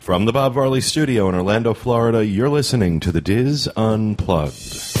From the Bob Varley Studio in Orlando, Florida, you're listening to the Diz Unplugged.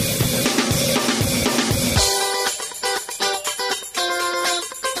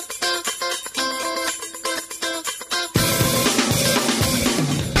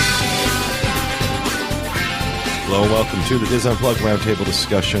 Hello and welcome to the Diz Unplugged Roundtable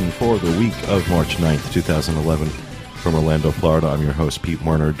discussion for the week of March 9th, 2011. From Orlando, Florida, I'm your host, Pete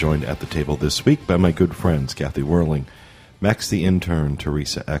Werner, joined at the table this week by my good friends, Kathy Whirling, Max the Intern,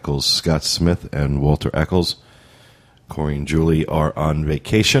 Teresa Eccles, Scott Smith, and Walter Eccles. Corey and Julie are on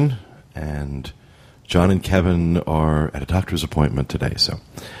vacation, and John and Kevin are at a doctor's appointment today. So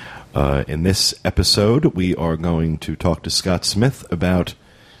in this episode, we are going to talk to Scott Smith about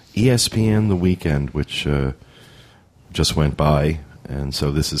ESPN the Weekend, which just went by. And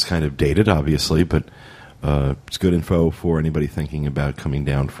so this is kind of dated, obviously, but it's good info for anybody thinking about coming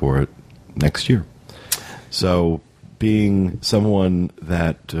down for it next year. So being someone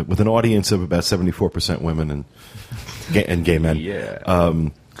that, with an audience of about 74% women and gay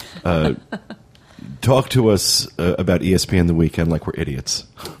men, talk to us about ESPN the Weekend like we're idiots,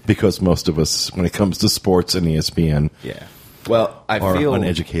 because most of us, when it comes to sports and ESPN, well, I feel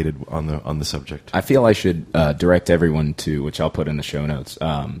uneducated on the subject. I feel I should direct everyone to, which I'll put in the show notes.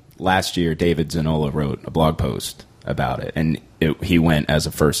 Last year, David Zanola wrote a blog post about it, and he went as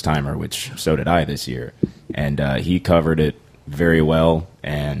a first-timer, which so did I this year. And he covered it very well,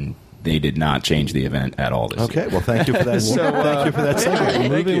 and they did not change the event at all this year. Okay, well, thank you for that. Thank you for that segue.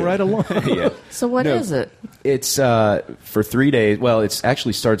 Moving right along. So what is it? It's for 3 days. Well, it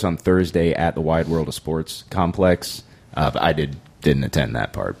actually starts on Thursday at the Wide World of Sports complex. But I didn't attend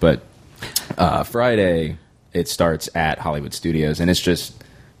that part. But Friday, it starts at Hollywood Studios, and it's just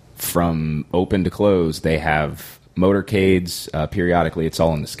from open to close. They have motorcades periodically. It's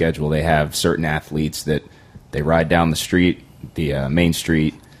all in the schedule. They have certain athletes that they ride down the street, the main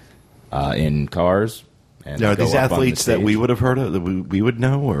street, in cars. And now, are these athletes that we would have heard of, that we would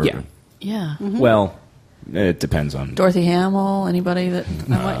know? Or? Yeah. Mm-hmm. Well, it depends on Dorothy Hamill. Anybody that I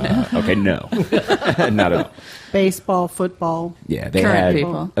might know? Okay, no, not at all. Baseball, football. Yeah, they Current had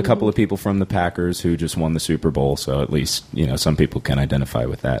people. A couple of people from the Packers who just won the Super Bowl, so at least some people can identify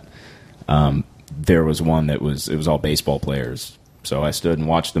with that. There was one that it was all baseball players. So I stood and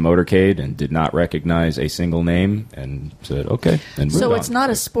watched the motorcade and did not recognize a single name and said, okay. And so it's not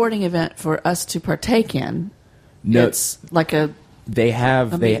a sporting event for us to partake in. No, it's like a they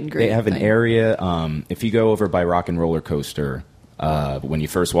have meet and greet an thing. area. If you go over by Rock and Roller Coaster, when you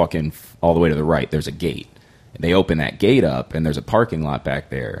first walk in all the way to the right, there's a gate. And they open that gate up, and there's a parking lot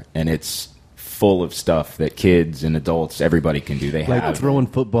back there, and it's full of stuff that kids and adults, everybody can do. They like have throwing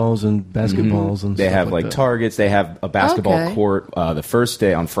footballs and basketballs and they stuff have like that. targets. They have a basketball court. The first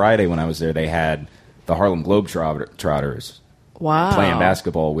day on Friday when I was there, they had the Harlem Globetrotters playing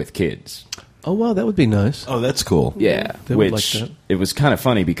basketball with kids. Oh, wow, that would be nice. Oh, that's cool. Yeah, They would which like that. It was kind of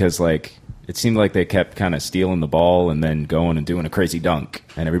funny because it seemed like they kept kind of stealing the ball and then going and doing a crazy dunk,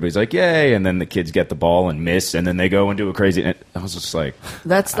 and everybody's like, "Yay!" And then the kids get the ball and miss, and then they go and do a crazy. And I was just like,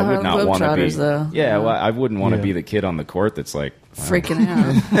 That's the I would Harlem not want to be. Globetrotters, though. Yeah, well, I wouldn't want to Yeah. be the kid on the court that's like freaking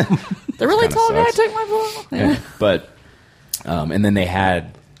out. The really kinda tall guy sucks. took my ball. Yeah. But and then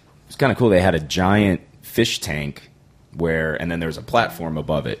it's kind of cool. They had a giant fish tank and then there's a platform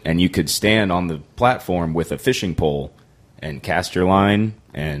above it, and you could stand on the platform with a fishing pole and cast your line.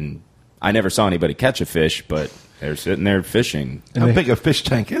 And I never saw anybody catch a fish, but they're sitting there fishing. How big a fish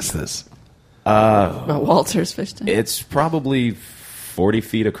tank is this? About Walter's fish tank. It's probably 40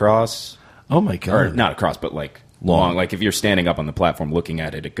 feet across. Oh, my God. Or not across, but like long. Like if you're standing up on the platform looking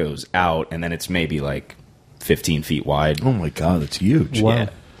at it, it goes out, and then it's maybe like 15 feet wide. Oh, my God, that's huge. Wow. Yeah.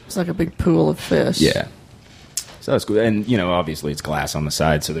 It's like a big pool of fish. Yeah. So that's cool. And, obviously it's glass on the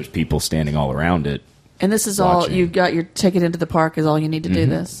side, so there's people standing all around it. And this is all, Watching. you've got your ticket into the park is all you need to do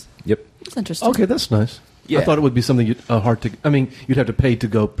this. Yep. It's interesting. Okay, that's nice. Yeah. I thought it would be something you'd have to pay to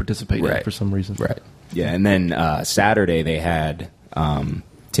go participate in for some reason. Right. Yeah, and then Saturday they had Tim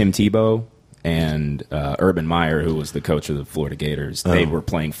Tebow and Urban Meyer, who was the coach of the Florida Gators. They were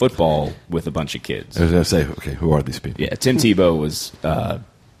playing football with a bunch of kids. I was going to say, okay, who are these people? Yeah, Tim Tebow was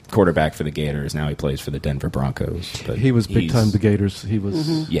quarterback for the Gators. Now he plays for the Denver Broncos. But He was big time the Gators. He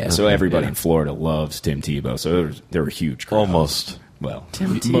was so everybody in Florida loves Tim Tebow. So there were huge crowds. Almost. Well,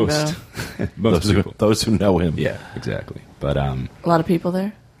 Tim most Those people. those who know him. Yeah, exactly. But A lot of people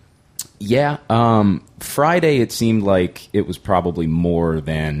there? yeah, Friday it seemed like it was probably more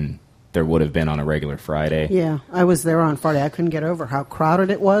than there would have been on a regular Friday. Yeah, I was there on Friday. I couldn't get over how crowded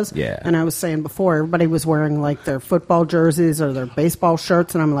it was. Yeah. And I was saying before, everybody was wearing like their football jerseys or their baseball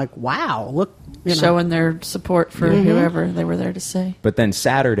shirts, and I'm like, wow, look showing their support for whoever they were there to see. But then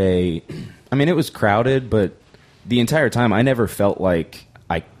Saturday, I mean, it was crowded, but the entire time I never felt like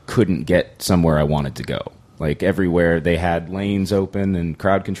I couldn't get somewhere I wanted to go. Like everywhere they had lanes open and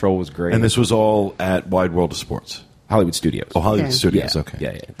crowd control was great. And this was all at Wide World of Sports. Hollywood Studios. Oh, Hollywood Studios. Yeah, Okay.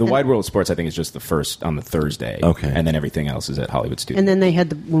 Yeah. The Wide World of Sports, I think, is just the first on the Thursday. Okay. And then everything else is at Hollywood Studios. And then they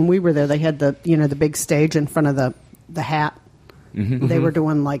had when we were there, they had the big stage in front of the hat. Mm-hmm. They were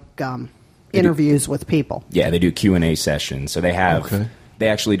doing like interviews with people. Yeah, they do Q&A sessions. So they have they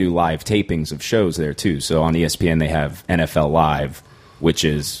actually do live tapings of shows there too. So on ESPN they have NFL Live, which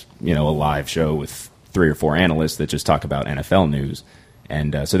is, a live show with 3 or 4 analysts that just talk about NFL news.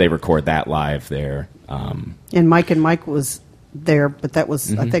 And so they record that live there. And Mike was there, but that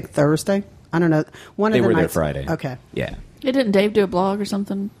was I think Thursday. I don't know. They were there Friday. Okay. Yeah. Yeah, didn't Dave do a blog or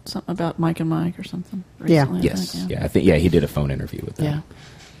something about Mike and Mike or something? Recently, I think he did a phone interview with them. Yeah.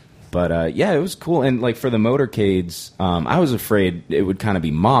 But it was cool. And like for the motorcades, I was afraid it would kind of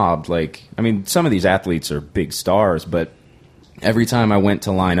be mobbed. Like, I mean, some of these athletes are big stars, but every time I went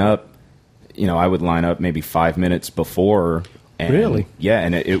to line up, I would line up maybe 5 minutes before. And, really? Yeah,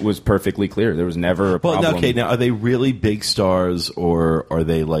 and it was perfectly clear. There was never a problem. Well, okay, now are they really big stars, or are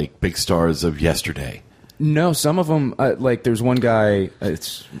they like big stars of yesterday? No, some of them, like there's one guy.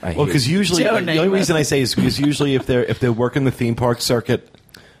 Because usually the only reason I say is because usually if they're working the theme park circuit,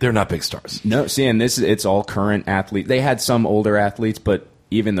 they're not big stars. No, see, and it's all current athletes. They had some older athletes, but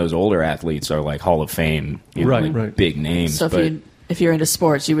even those older athletes are like Hall of Fame, right. big names. So if you're into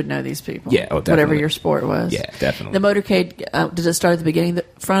sports, you would know these people. Yeah, definitely. Whatever your sport was. Yeah, definitely. The motorcade, does it start at the beginning, the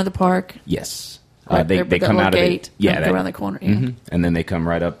front of the park? Yes. Right They there, come out of gate, the gate. Yeah, around the corner. Yeah. Mm-hmm. And then they come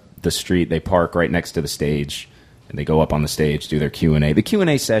right up the street. They park right next to the stage, and they go up on the stage, do their Q&A. The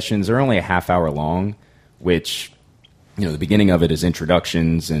Q&A sessions are only a half hour long, which, the beginning of it is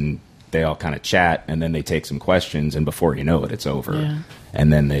introductions, and they all kind of chat, and then they take some questions, and before you know it, it's over. Yeah.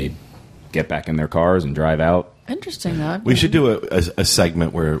 And then they get back in their cars and drive out. Interesting, though. We should do a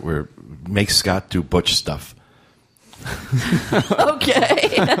segment where make Scott do Butch stuff. Okay.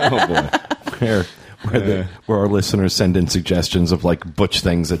 Oh, boy. Where our listeners send in suggestions of like Butch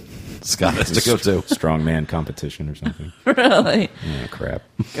things that Scott has to go to. Strongman competition or something. Really? Yeah, crap.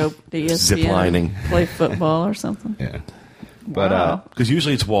 Go to ESPN, Zip lining. play football or something. Yeah. Wow. Because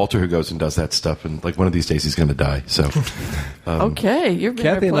usually it's Walter who goes and does that stuff, and like one of these days he's going to die. So, Okay, you're being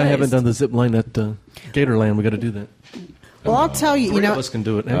Kathy and I replaced. haven't done the zip line at Gatorland. We got to do that. Well, I'll tell you, Three of us can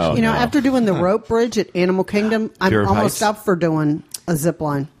do it. Actually. after doing the rope bridge at Animal Kingdom, I'm Fear of almost heights? up for doing a zip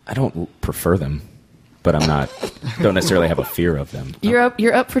line. I don't prefer them, but don't necessarily have a fear of them. You're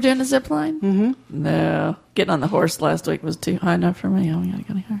up for doing a zip line? Mm-hmm. No. Getting on the horse last week was too high enough for me. Oh, we got to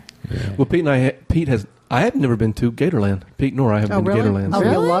go here. Yeah. Well, I have never been to Gatorland. Pete nor I have been really? to Gatorland. Oh,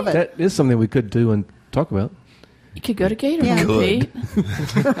 So you'll love it. that is something we could do and talk about. You could go to Gatorland, Yeah.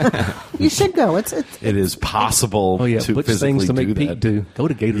 Pete. You should go. It's it is possible Oh, yeah. to Butch physically things to make do Pete that. do. Go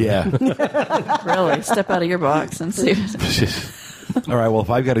to Gatorland. Yeah. Really, step out of your box and see. All right, well, if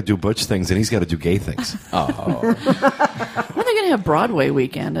I've got to do Butch things, then he's got to do gay things. When are they going to have Broadway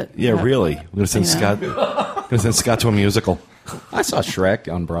weekend? Yeah, really. I'm going to send Scott to a musical. I saw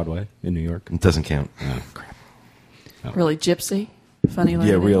Shrek on Broadway in New York. It doesn't count. Oh, crap. Really, Gypsy, funny lady.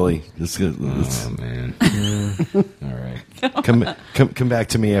 Yeah, really. Oh, man. All right. Come back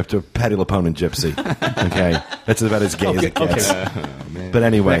to me after Patti LuPone and Gypsy. Okay, that's about as gay as it gets. But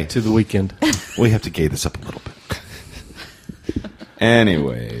anyway, Back to the weekend. we have to gay this up a little bit.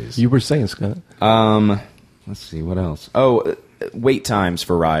 Anyways. You were saying, Scott. Let's see, what else? Oh, wait times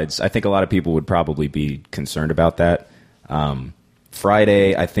for rides. I think a lot of people would probably be concerned about that.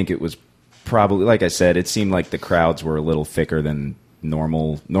 Friday, I think it was probably, like I said, it seemed like the crowds were a little thicker than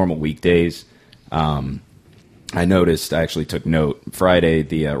normal weekdays. I noticed, I actually took note, Friday,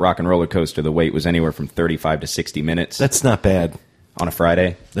 the Rock and Roller Coaster, the wait was anywhere from 35 to 60 minutes. That's not bad. On a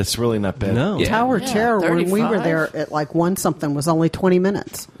Friday? That's really not bad. No. Yeah. Tower Yeah, Terror, when we were 35. there at like 1-something, was only 20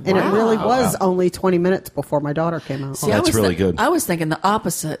 minutes. And it really was only 20 minutes before my daughter came out. See, that's I was really good. I was thinking the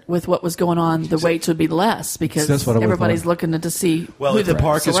opposite with what was going on. The waits would be less because That's what I would've everybody's thought. looking to see Well, who if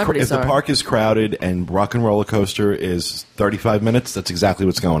the celebrities are. park is crowded and Rock and Roller Coaster is 35 minutes, that's exactly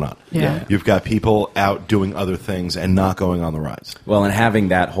what's going on. Yeah. You've got people out doing other things and not going on the rides. Well, and having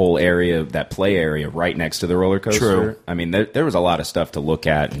that whole area, that play area right next to the roller coaster. True. I mean, there was a lot of stuff to look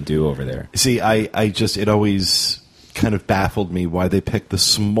at and do over there. See, it always kind of baffled me why they picked the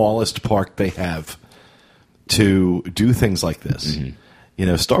smallest park they have to do things like this.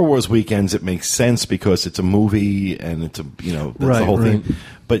 Mm-hmm. Star Wars weekends, it makes sense because it's a movie and it's that's the whole thing.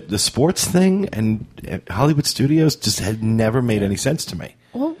 But the sports thing and Hollywood Studios just had never made any sense to me.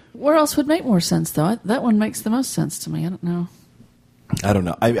 Well, Where else would make more sense, though? That one makes the most sense to me. I don't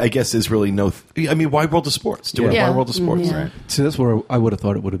know. I guess there's really no. Wide World of Sports. Do it Yeah. Wide World of Sports. Yeah. Right. See, that's where I would have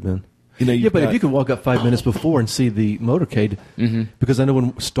thought it would have been. But if you could walk up 5 minutes before and see the motorcade, because I know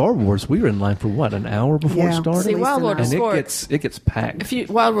when Star Wars, we were in line for an hour before it started? See, Wild World of and Sports, it gets packed.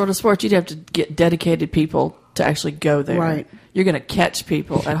 Wild World of Sports, you'd have to get dedicated people to actually go there. Right. You're going to catch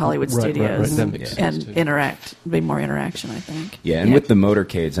people at Hollywood Right, Studios that makes sense, and too. interact. Be more interaction, I think. Yeah, and with the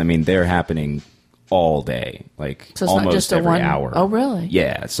motorcades, they're happening all day, like So it's almost not just a every one hour. Oh, really?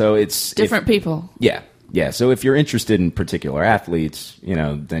 Yeah, so it's Different people. Yeah. Yeah, so if you're interested in particular athletes,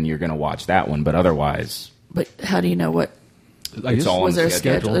 then you're going to watch that one. But otherwise, But how do you know what? it's all on Was the there a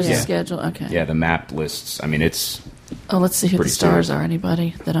schedule. schedule? There's Yeah. a schedule. Okay. Yeah, the map lists. It's Oh, let's see who the Pretty stars serious. are.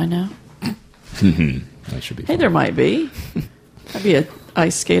 Anybody that I know? that should be. Hey, Fun. there might be. Might be an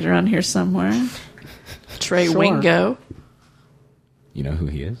ice skater on here somewhere. Trey Sure. Wingo. You know who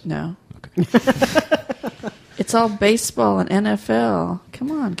he is? No. Okay. It's all baseball and NFL.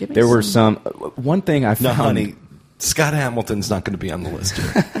 Come on, give me There were some. One thing I No, found. honey, Scott Hamilton's not going to be on the list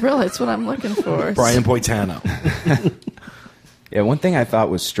here. Really, it's what I'm looking for. Brian Boitano. Yeah, one thing I thought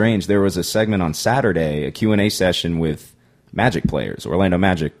was strange. There was a segment on Saturday, a Q&A session with Magic players, Orlando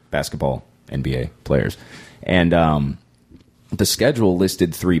Magic basketball, NBA players, and the schedule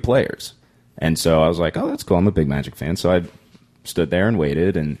listed 3 players. And so I was like, oh, that's cool. I'm a big Magic fan. So I stood there and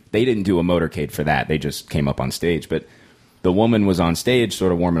waited, and they didn't do a motorcade for that. They just came up on stage. But the woman was on stage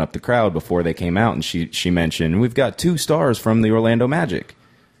sort of warming up the crowd before they came out, and she mentioned, we've got 2 stars from the Orlando Magic.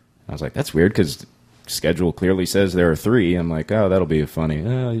 I was like, that's weird because the schedule clearly says there are 3. I'm like, oh, that'll be funny.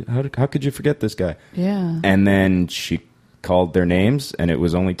 How could you forget this guy? Yeah. And then she called their names, and it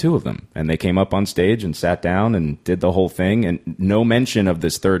was only 2 of them. And they came up on stage and sat down and did the whole thing, and no mention of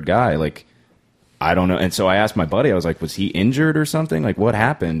this third guy. Like, I don't know. And so I asked my buddy, I was like, was he injured or something? Like, what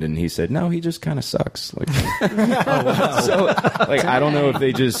happened? And he said, no, he just kind of sucks. Like, So, like, I don't know if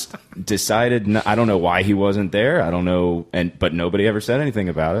they just decided, I don't know why he wasn't there. I don't know. But nobody ever said anything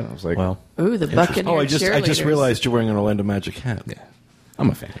about it. I was like, Well, Ooh, the Buccaneer Oh, I just cheerleaders. realized you're wearing an Orlando Magic hat. yeah,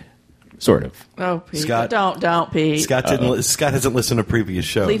 I'm a fan. Sort of. Oh, Pete. Scott- Don't, Pete. Scott hasn't listened to previous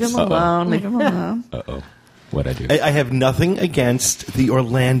shows. Leave him alone. Leave him alone. Uh-oh. What'd I do? I have nothing against the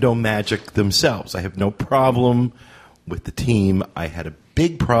Orlando Magic themselves. I have no problem with the team. I had a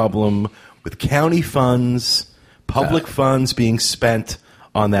big problem with county funds, public funds being spent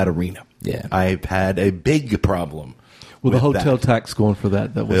on that arena. Yeah. I've had a big problem with the with hotel that. tax going for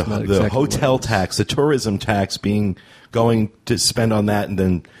that was not exactly The what hotel it was. tax, the tourism tax going to spend on that, and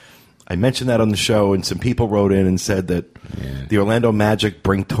then I mentioned that on the show, and some people wrote in and said that the Orlando Magic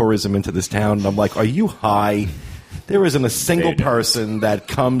bring tourism into this town. And I'm like, are you high? There isn't a single person that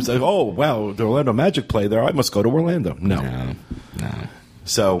comes, oh, wow, the Orlando Magic play there. I must go to Orlando. No.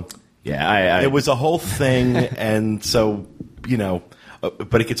 So Yeah, it was a whole thing, and so,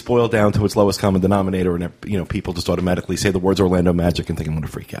 but it gets boiled down to its lowest common denominator, and people just automatically say the words Orlando Magic and think I'm going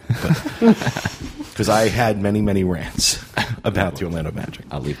to freak out. Because I had many, many rants about the Orlando Magic.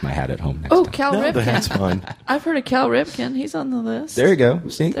 I'll leave my hat at home next Oh, time. Cal No, the hat's Ripken. fine. I've heard of Cal Ripken. He's on the list. There you go.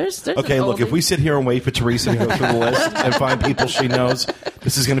 See? There's Okay, an look, if oldie. we sit here and wait for Teresa to go through the list and find people she knows,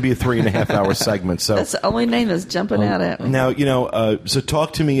 this is going to be a 3.5-hour segment. So That's the only name that's jumping out at me. now, so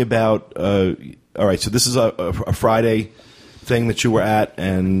talk to me about, all right, so this is a Friday thing that you were at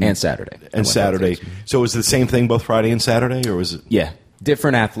and Saturday. I And went Saturday. both days. So was it the same thing both Friday and Saturday, or was it? Yeah,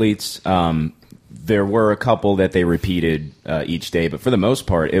 different athletes. There were a couple that they repeated each day, but for the most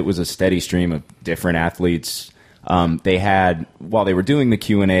part, it was a steady stream of different athletes. They had, while they were doing the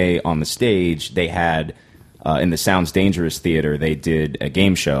Q&A on the stage, they had, in the Sounds Dangerous Theater, they did a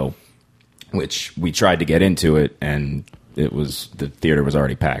game show, which we tried to get into it, and the theater was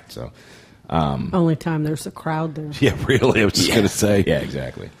already packed, so... Only time there's a crowd there. Yeah, really. I was just going to say. Yeah,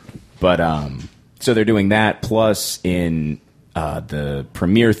 exactly. But so they're doing that, plus in the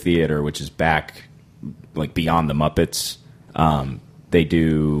Premier Theater, which is back like beyond the Muppets. They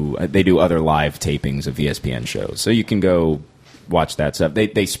do other live tapings of ESPN shows, so you can go watch that stuff.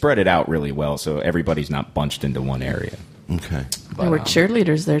 They spread it out really well, so everybody's not bunched into one area. Okay. There were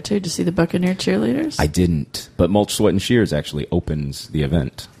cheerleaders there, too. Did you see the Buccaneer cheerleaders? I didn't, but Mulch, Sweat, and Shears actually opens the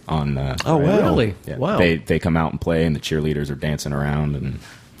event on. Oh, wow. Really? Yeah. Wow. They come out and play, and the cheerleaders are dancing around, and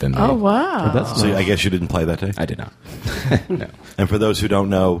then they, Oh, wow. That's So nice. I guess you didn't play that day? I did not. No. And for those who don't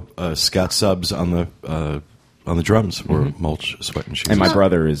know, Scott Subs on the drums for Mulch, Sweat, and Shoes. And my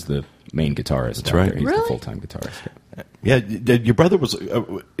brother is the main guitarist. That's out right. there. He's Really? the full-time guitarist. Yeah, your brother was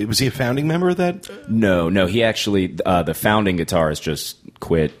he a founding member of that? No. He actually, the founding guitarist just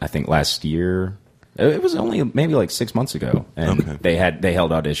quit, I think, last year. It was only maybe like 6 months ago, and they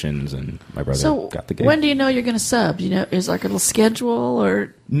held auditions, and my brother got the gig. When do you know you're going to sub? Do you know, is like a little schedule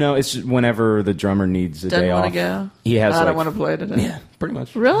or? No, it's just whenever the drummer needs a day off. Doesn't want to go. He has. I don't want to play today. Yeah, pretty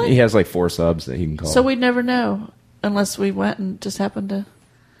much. Really? He has like 4 subs that he can call. So we'd never know unless we went and just happened to.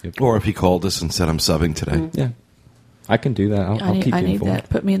 Or if he called us and said, "I'm subbing today." Yeah, I can do that. I'll keep you informed. I need that.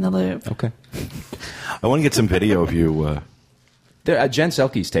 Put me in the loop. Okay. I want to get some video of you. Jen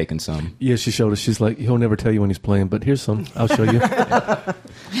Selke's taken some. Yeah, she showed us. She's like, he'll never tell you when he's playing, but here's some. I'll show you.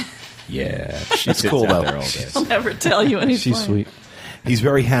 Yeah, that's cool though. There all day. I'll never tell you when he's She's playing. sweet. He's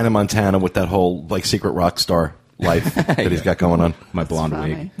very Hannah Montana with that whole like secret rock star life that he's got going on. My blonde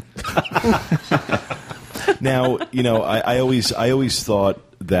wig. Now, I always thought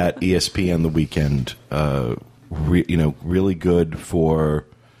that ESPN the Weekend, really good for.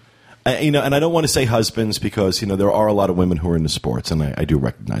 And I don't want to say husbands because, there are a lot of women who are into sports, and I do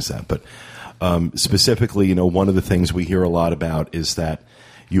recognize that. But specifically, one of the things we hear a lot about is that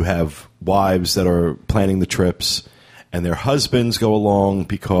you have wives that are planning the trips, and their husbands go along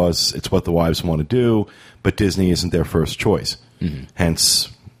because it's what the wives want to do, but Disney isn't their first choice. Mm-hmm. Hence,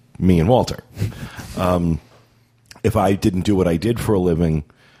 me and Walter. If I didn't do what I did for a living,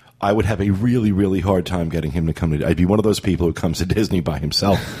 I would have a really, really hard time getting him to come to. I'd be one of those people who comes to Disney by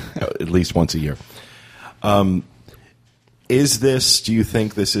himself at least once a year. Do you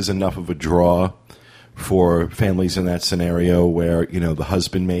think this is enough of a draw for families in that scenario where, the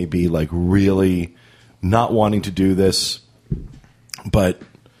husband may be like really not wanting to do this, but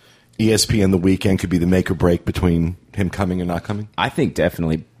ESPN the Weekend could be the make or break between him coming and not coming? I think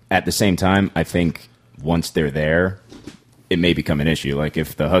definitely. At the same time, I think once they're there, it may become an issue. Like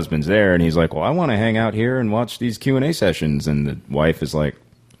if the husband's there and he's like, well, I want to hang out here and watch these Q&A sessions, and the wife is like,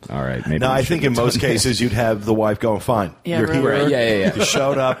 all right, maybe. No, I think in most cases you'd have the wife going, fine, you're here. Right. Yeah. You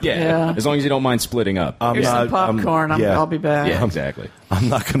showed up. Yeah. As long as you don't mind splitting up. Here's some popcorn. I'll be back. Yeah, exactly. I'm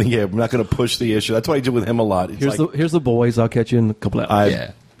not going to push the issue. That's what I do with him a lot. Here's the boys. I'll catch you in a couple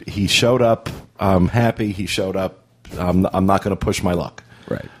hours. He showed up. I'm happy he showed up. I'm not going to push my luck.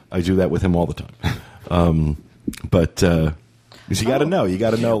 Right. I do that with him all the time. But you got to know. You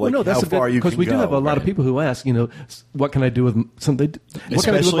got to know how far you can go. Because we do have a lot of people who ask, what can I do with something? What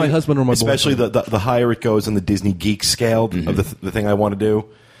can I do with my husband or my boyfriend? Especially the higher it goes in the Disney geek scale of the thing I want to do,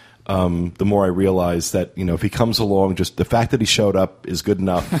 the more I realize that if he comes along, just the fact that he showed up is good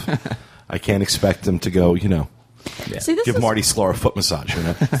enough. I can't expect him to go, give Marty Sklar a foot massage.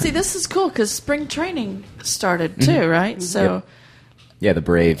 See, this is cool because spring training started too, right? So, yeah,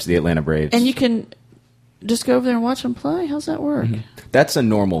 the Atlanta Braves, and you can just go over there and watch them play. How's that work? That's a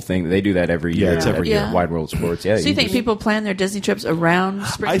normal thing. They do that every year. Yeah, it's every year. Wide World Sports. Yeah. So you think people plan their Disney trips around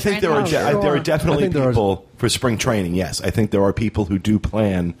spring training? I think there are definitely people for spring training. Yes, I think there are people who do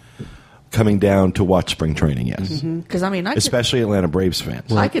plan coming down to watch spring training. Yes, because especially Atlanta Braves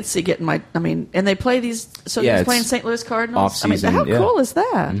fans. I could see getting and they play these. So they're playing St. Louis Cardinals. Off-season, how cool is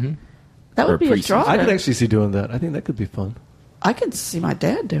that? That would be a draw. I could actually see doing that. I think that could be fun. I could see my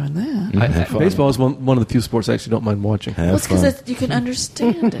dad doing that. Baseball is one of the few sports I actually don't mind watching. Well, it's because you can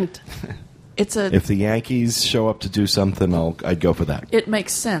understand it. If the Yankees show up to do something, I'd go for that. It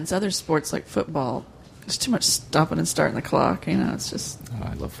makes sense. Other sports like football, there's too much stopping and starting the clock. It's just. Oh,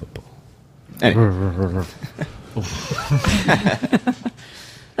 I love football. Anyway.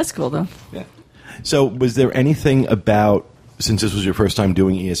 That's cool though. Yeah. So, was there anything about, since this was your first time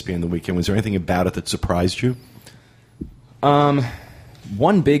doing ESPN the Weekend, was there anything about it that surprised you?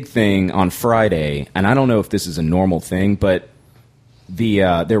 One big thing on Friday, and I don't know if this is a normal thing, but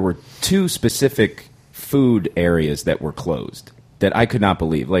there were 2 specific food areas that were closed that I could not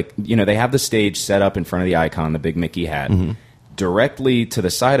believe. Like, they have the stage set up in front of the icon, the big Mickey hat. Mm-hmm. Directly to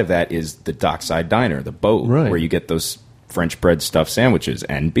the side of that is the Dockside Diner, the boat, where you get those French bread stuffed sandwiches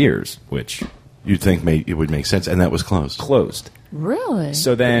and beers, which you'd think it would make sense, and that was closed. Closed. Really?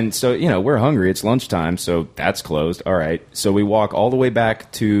 So we're hungry. It's lunchtime, so that's closed. All right. So we walk all the way back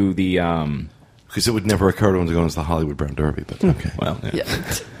to the because it would never occur to him to go into the Hollywood Brown Derby. But okay, well, yeah.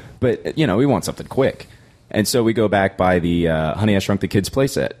 But we want something quick, and so we go back by the Honey I Shrunk the Kids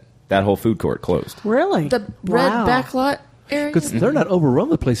playset. That whole food court closed. Really? The red backlot area? Because they're not overrun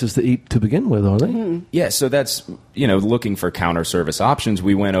with places to eat to begin with, are they? Mm-hmm. Yeah, so that's, looking for counter service options.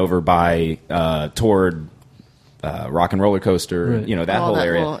 We went over by toward Rock and Roller Coaster, right. That whole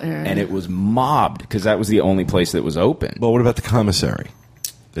area. And it was mobbed because that was the only place that was open. Well, what about the commissary?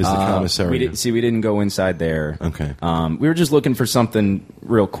 Is the commissary? We didn't go inside there. Okay. We were just looking for something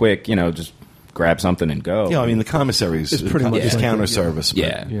real quick, just grab something and go. Yeah, the commissary is pretty much counter service.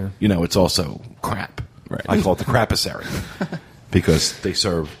 But, it's also crap. Right. I call it the crapissary because they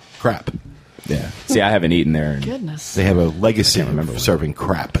serve crap. Yeah. See, I haven't eaten there. Goodness. They have a legacy of serving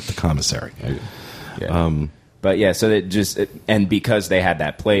crap at the commissary. Yeah. But yeah, so and because they had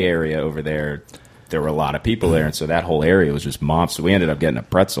that play area over there, there were a lot of people there, and so that whole area was just mobbed. So we ended up getting a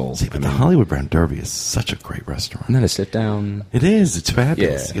pretzel. See, but the Hollywood Brown Derby is such a great restaurant. And then a sit down. It is. It's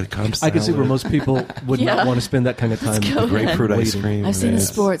fabulous. Yeah. You get a Cobb I can see where salad, most people would not want to spend that kind of time. go. with grapefruit ice waiting. cream. I've seen the Yes.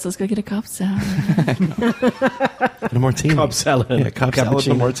 sports. Let's go get a Cobb salad. And a martini. Cobb salad. Yeah, Cobb salad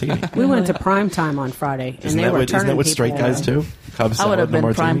and a martini. We went to prime time on Friday, and they were turning isn't that what straight people guys away. do? Cobb I salad would have and a been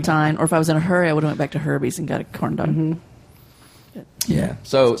martini? prime time, or if I was in a hurry, I would have went back to Herbie's and got a corn dog. Yeah.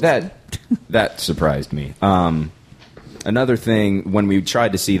 So that surprised me. Another thing, when we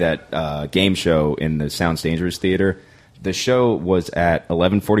tried to see that game show in the Sounds Dangerous Theater, the show was at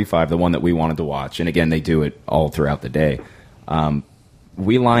 11:45, the one that we wanted to watch. And again, they do it all throughout the day.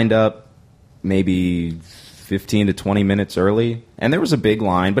 We lined up maybe 15 to 20 minutes early, and there was a big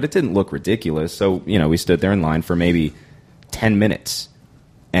line, but it didn't look ridiculous. So, we stood there in line for maybe 10 minutes,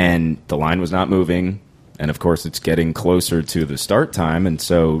 and the line was not moving. And, of course, it's getting closer to the start time. And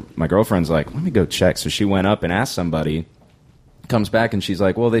so my girlfriend's like, let me go check. So she went up and asked somebody, comes back, and she's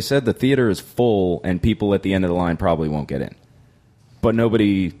like, well, they said the theater is full and people at the end of the line probably won't get in. But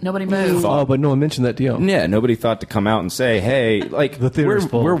nobody moved. Oh, but no one mentioned that to you. Yeah, nobody thought to come out and say, hey, like, The theater's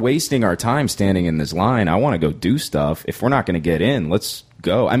full. we're wasting our time standing in this line. I want to go do stuff. If we're not going to get in, let's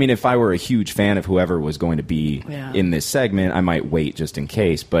go. I mean, if I were a huge fan of whoever was going to be in this segment, I might wait just in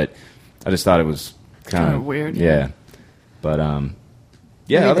case. But I just thought it was kind of weird. Yeah. But,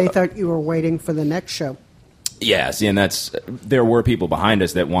 Maybe they thought you were waiting for the next show. yeah, see, and there were people behind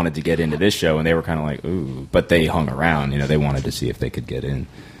us that wanted to get into this show, and they were kind of like, ooh, but they hung around. They wanted to see if they could get in.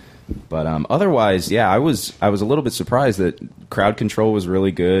 But otherwise, yeah, I was a little bit surprised that crowd control was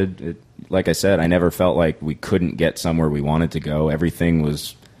really good. Like I said, I never felt like we couldn't get somewhere we wanted to go. Everything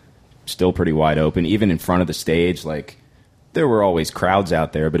was still pretty wide open, even in front of the stage. Like, there were always crowds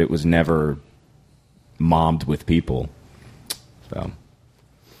out there, but it was never mobbed with people. So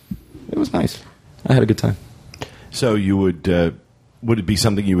it was nice. I had a good time. So you would it be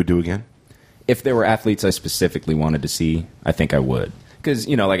something you would do again? If there were athletes I specifically wanted to see, I think I would. Because,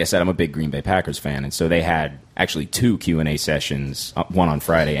 like I said, I'm a big Green Bay Packers fan, and so they had actually 2 Q&A sessions, one on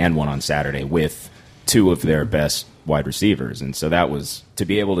Friday and one on Saturday, with 2 of their best wide receivers. And so that was, to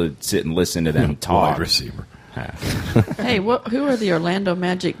be able to sit and listen to them talk. Wide receiver. Hey, who are the Orlando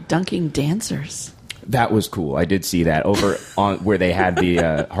Magic dunking dancers? That was cool. I did see that over on where they had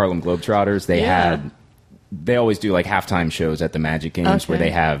the Harlem Globetrotters. They always do like halftime shows at the Magic games where they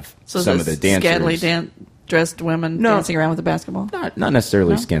have some of the dancers. Scantily dressed women dancing around with the basketball? Not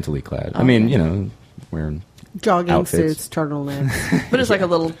necessarily scantily clad. I mean, wearing Jogging outfits. suits, turtlenecks. But it's like a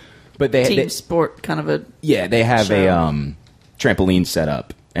little team sport kind of a they have show. a trampoline set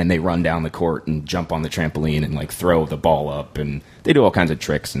up, and they run down the court and jump on the trampoline and like throw the ball up, and they do all kinds of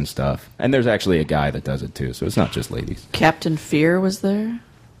tricks and stuff. And there's actually a guy that does it too, so it's not just ladies. Captain Fear was there?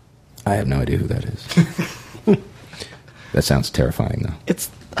 I have no idea who that is. That sounds terrifying, though.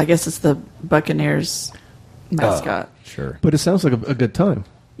 I guess it's the Buccaneers mascot. Sure. But it sounds like a good time.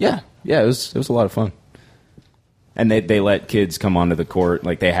 Yeah, it was a lot of fun. And they let kids come onto the court,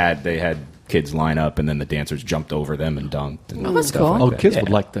 like they had kids line up, and then the dancers jumped over them and dunked. And that's stuff cool. like Oh, that. kids Yeah.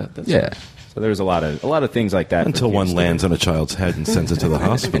 would like that. That's Yeah. So there was a lot of things like that. Until one lands on a child's head and sends it to the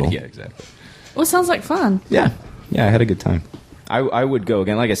hospital. Yeah, exactly. Well, it sounds like fun. Yeah, I had a good time. I would go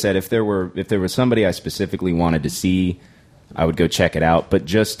again. Like I said, if there was somebody I specifically wanted to see, I would go check it out. But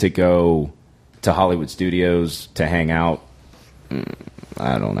just to go to Hollywood Studios to hang out,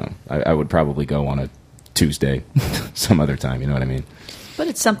 I don't know. I would probably go on a Tuesday, some other time. You know what I mean? But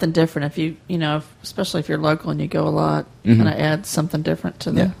it's something different if you especially if you're local and you go a lot, kind of adds something different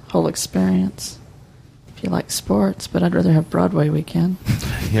to the whole experience. If you like sports, but I'd rather have Broadway weekend.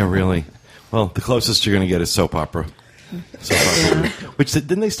 Yeah, really. Well, the closest you're going to get is soap opera. Which,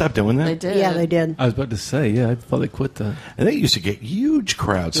 didn't they stop doing that? They did. Yeah, they did. I was about to say, I thought they quit that. And they used to get huge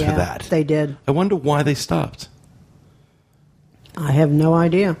crowds for that. They did. I wonder why they stopped. I have no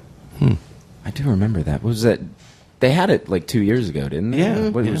idea. I do remember that. What was that? They had it like 2 years ago, didn't they? Yeah.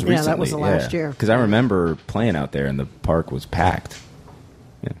 It was recently. Yeah, that was the last year. Because I remember playing out there, and the park was packed.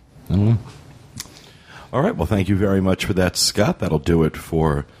 Yeah, I don't know. All right. Well, thank you very much for that, Scott. That'll do it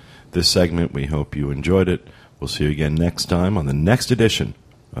for this segment. We hope you enjoyed it. We'll see you again next time on the next edition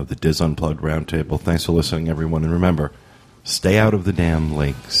of the Diz Unplugged Roundtable. Thanks for listening, everyone. And remember, stay out of the damn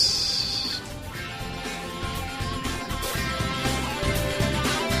lakes.